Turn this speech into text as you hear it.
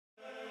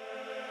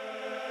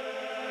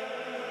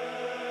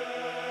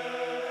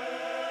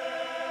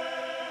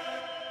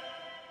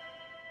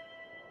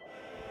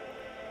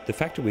The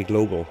fact that we're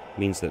global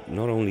means that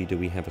not only do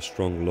we have a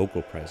strong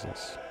local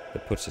presence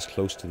that puts us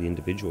close to the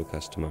individual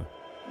customer,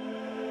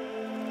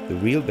 the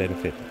real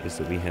benefit is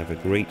that we have a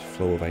great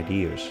flow of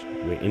ideas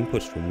where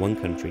inputs from one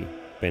country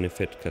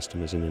benefit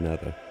customers in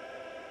another.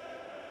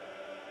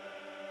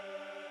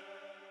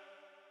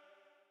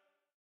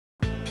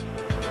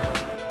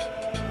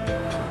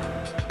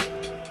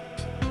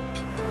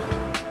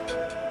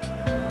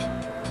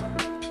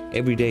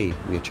 Every day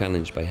we are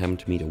challenged by having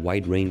to meet a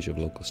wide range of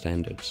local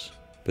standards,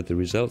 but the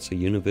results are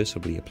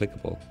universally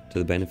applicable to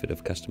the benefit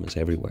of customers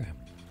everywhere.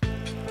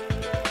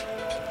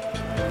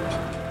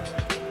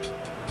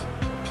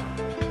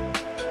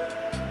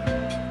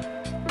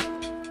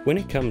 When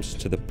it comes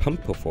to the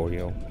pump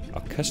portfolio,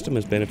 our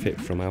customers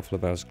benefit from Alfa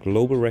Laval's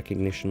global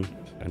recognition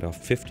and our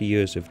 50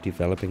 years of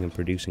developing and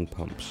producing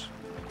pumps.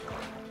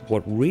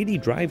 What really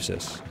drives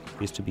us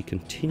is to be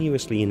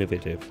continuously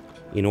innovative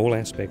in all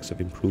aspects of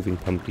improving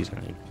pump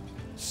design,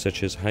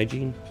 such as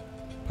hygiene,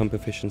 pump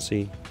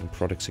efficiency, and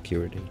product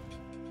security.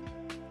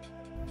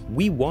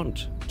 We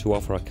want to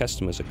offer our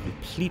customers a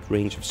complete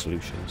range of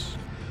solutions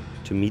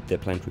to meet their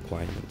plant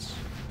requirements,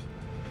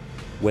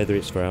 whether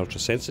it's for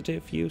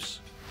ultra-sensitive use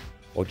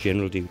or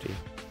general duty,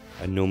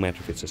 and no matter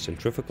if it's a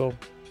centrifugal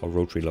or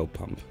rotary lobe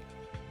pump.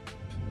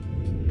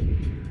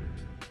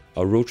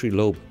 Our rotary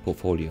lobe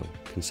portfolio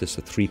consists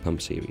of 3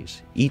 pump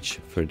series, each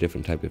for a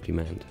different type of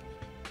demand.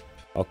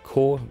 Our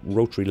core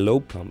rotary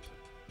lobe pump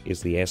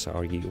is the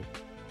SRU,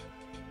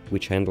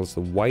 which handles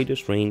the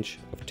widest range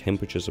of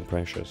temperatures and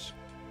pressures.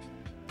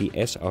 The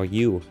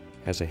SRU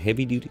has a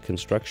heavy-duty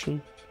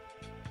construction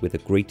with a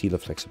great deal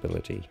of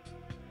flexibility,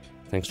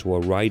 thanks to a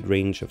wide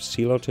range of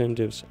seal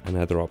alternatives and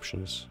other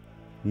options.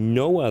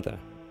 No other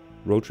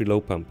rotary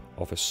lobe pump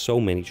offers so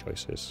many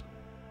choices.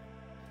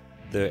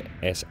 The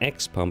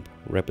SX pump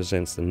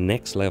represents the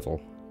next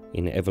level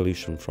in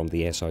evolution from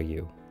the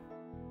SRU.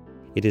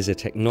 It is a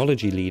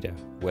technology leader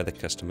where the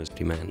customer's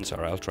demands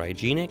are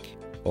ultra-hygienic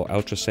or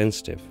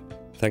ultra-sensitive,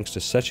 thanks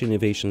to such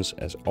innovations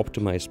as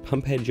optimized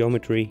pump head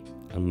geometry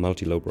and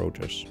multi-lobe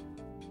rotors.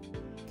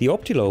 The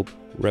OptiLobe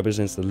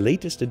represents the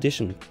latest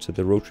addition to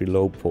the rotary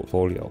lobe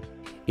portfolio.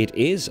 It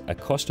is a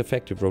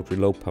cost-effective rotary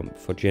lobe pump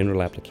for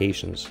general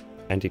applications,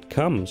 and it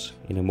comes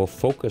in a more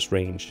focused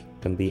range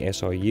than the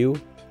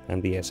SRU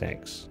and the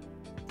SX.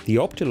 The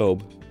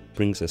OptiLobe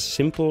brings a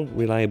simple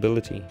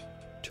reliability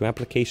to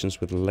applications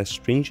with less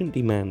stringent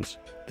demands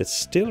that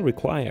still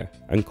require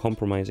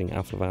uncompromising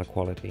Alfa Laval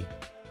quality.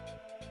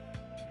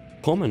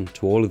 Common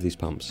to all of these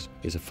pumps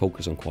is a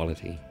focus on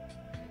quality.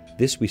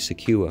 This we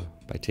secure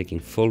by taking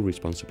full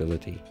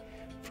responsibility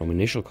from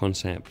initial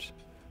concept,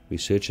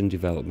 research and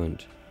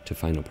development to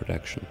final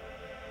production.